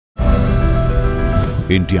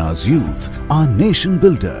India's youth are nation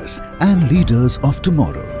builders and leaders of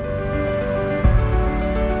tomorrow.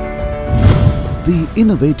 The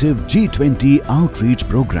innovative G20 outreach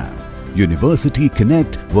program, University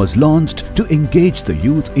Connect, was launched to engage the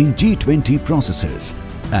youth in G20 processes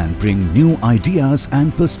and bring new ideas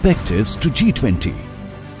and perspectives to G20.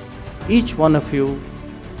 Each one of you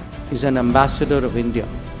is an ambassador of India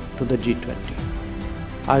to the G20.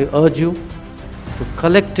 I urge you to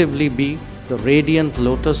collectively be the radiant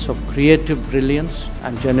lotus of creative brilliance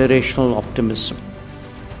and generational optimism.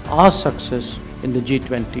 Our success in the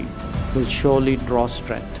G20 will surely draw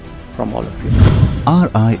strength from all of you.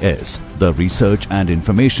 RIS, the Research and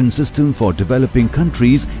Information System for Developing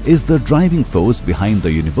Countries, is the driving force behind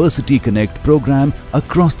the University Connect program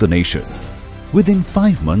across the nation. Within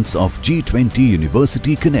 5 months of G20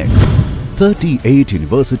 University Connect, 38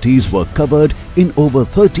 universities were covered in over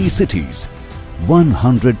 30 cities.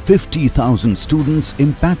 150,000 students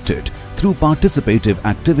impacted through participative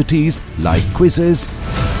activities like quizzes,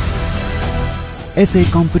 essay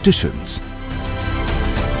competitions,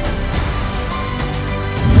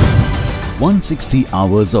 160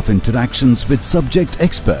 hours of interactions with subject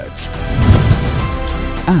experts,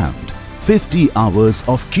 and 50 hours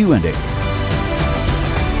of Q&A.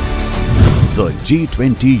 The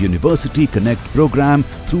G20 University Connect program,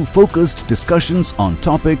 through focused discussions on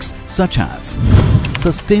topics such as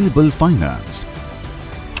sustainable finance,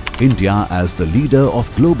 India as the leader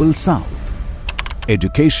of Global South,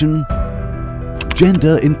 education,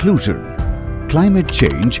 gender inclusion, climate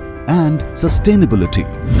change and sustainability.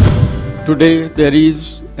 Today there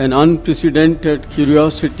is an unprecedented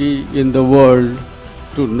curiosity in the world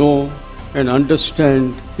to know and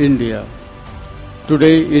understand India.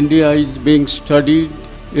 Today India is being studied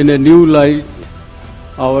in a new light.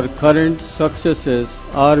 Our current successes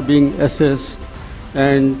are being assessed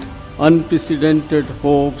and unprecedented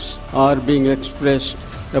hopes are being expressed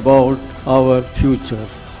about our future.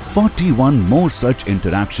 41 more such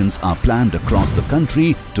interactions are planned across the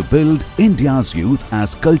country to build India's youth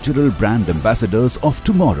as cultural brand ambassadors of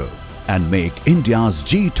tomorrow and make India's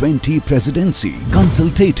G20 presidency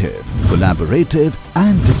consultative, collaborative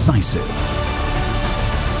and decisive.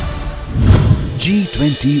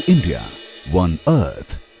 G20 India, one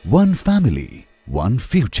earth, one family, one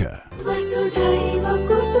future.